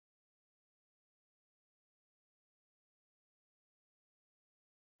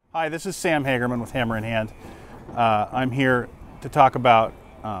Hi, this is Sam Hagerman with Hammer in Hand. I'm here to talk about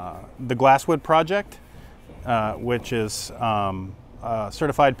the Glasswood project, which is a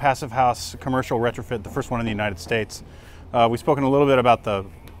certified passive house commercial retrofit, the first one in the United States. We've spoken a little bit about the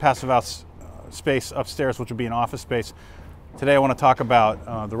passive house space upstairs, which would be an office space. Today I want to talk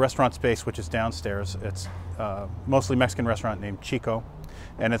about the restaurant space, which is downstairs. It's mostly Mexican restaurant named Xico,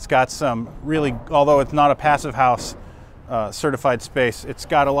 and it's got some really, although it's not a passive house certified space, it's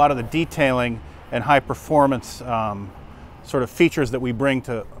got a lot of the detailing and high performance sort of features that we bring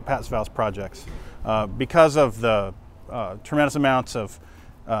to passive house projects. Because of the tremendous amounts of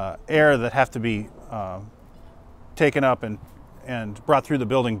air that have to be taken up and brought through the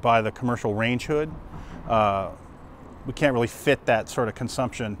building by the commercial range hood, we can't really fit that sort of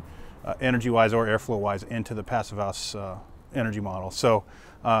consumption energy-wise or airflow-wise into the passive house energy model. So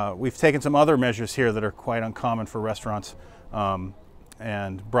we've taken some other measures here that are quite uncommon for restaurants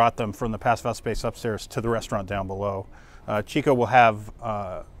and brought them from the passive house space upstairs to the restaurant down below. Xico will have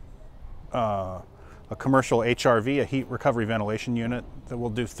a commercial HRV, a heat recovery ventilation unit, that will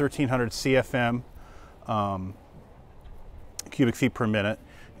do 1,300 CFM cubic feet per minute,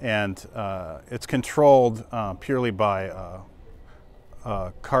 and it's controlled purely by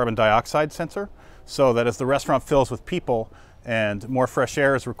a carbon dioxide sensor, so that as the restaurant fills with people and more fresh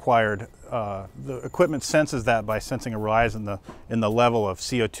air is required, the equipment senses that by sensing a rise in the level of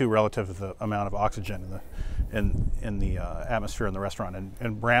CO2 relative to the amount of oxygen in the atmosphere in the restaurant,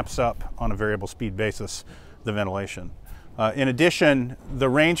 and ramps up on a variable speed basis the ventilation. In addition, the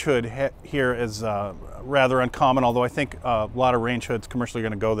range hood here is rather uncommon, although I think a lot of range hoods commercially are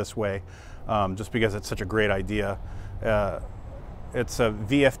going to go this way just because it's such a great idea. It's a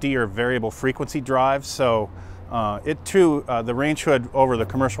VFD, or variable frequency drive, so it too, the range hood over the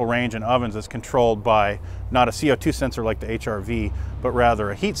commercial range and ovens is controlled by not a CO2 sensor like the HRV, but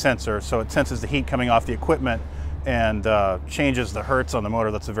rather a heat sensor, so it senses the heat coming off the equipment and changes the hertz on the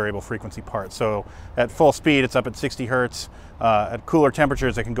motor. That's the variable frequency part. So at full speed it's up at 60 hertz. At cooler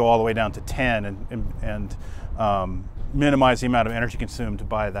temperatures it can go all the way down to 10 and minimize the amount of energy consumed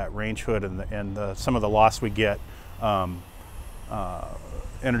by that range hood and some of the loss we get,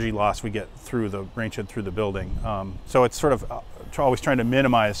 energy loss we get through the range hood through the building. So it's sort of always trying to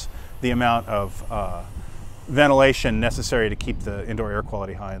minimize the amount of ventilation necessary to keep the indoor air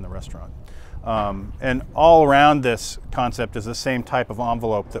quality high in the restaurant. And all around this concept is the same type of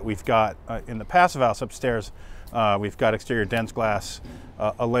envelope that we've got in the passive house upstairs. We've got exterior dense glass,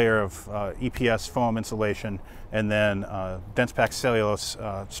 a layer of EPS foam insulation, and then dense packed cellulose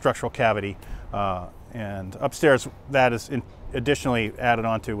structural cavity. And upstairs that is additionally added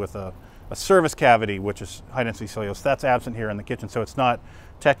onto with a service cavity, which is high density cellulose. That's absent here in the kitchen, so it's not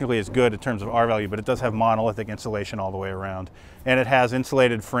technically as good in terms of R value, but it does have monolithic insulation all the way around. And it has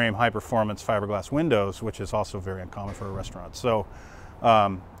insulated frame high performance fiberglass windows, which is also very uncommon for a restaurant. So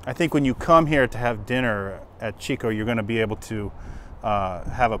I think when you come here to have dinner at Xico, you're going to be able to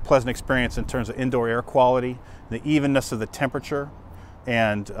have a pleasant experience in terms of indoor air quality, the evenness of the temperature,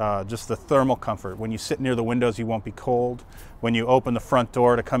 and just the thermal comfort. When you sit near the windows, you won't be cold. When you open the front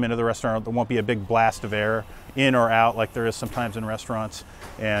door to come into the restaurant, there won't be a big blast of air in or out like there is sometimes in restaurants.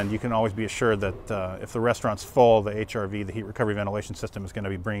 And you can always be assured that if the restaurant's full, the HRV, the heat recovery ventilation system, is going to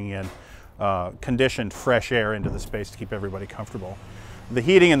be bringing in conditioned fresh air into the space to keep everybody comfortable. The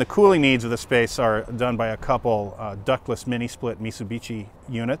heating and the cooling needs of the space are done by a couple ductless mini-split Mitsubishi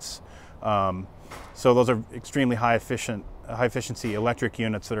units. So those are extremely high efficiency electric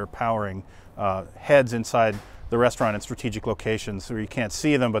units that are powering heads inside the restaurant in strategic locations where you can't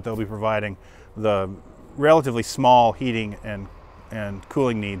see them, but they'll be providing the relatively small heating and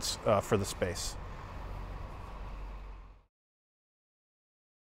cooling needs for the space.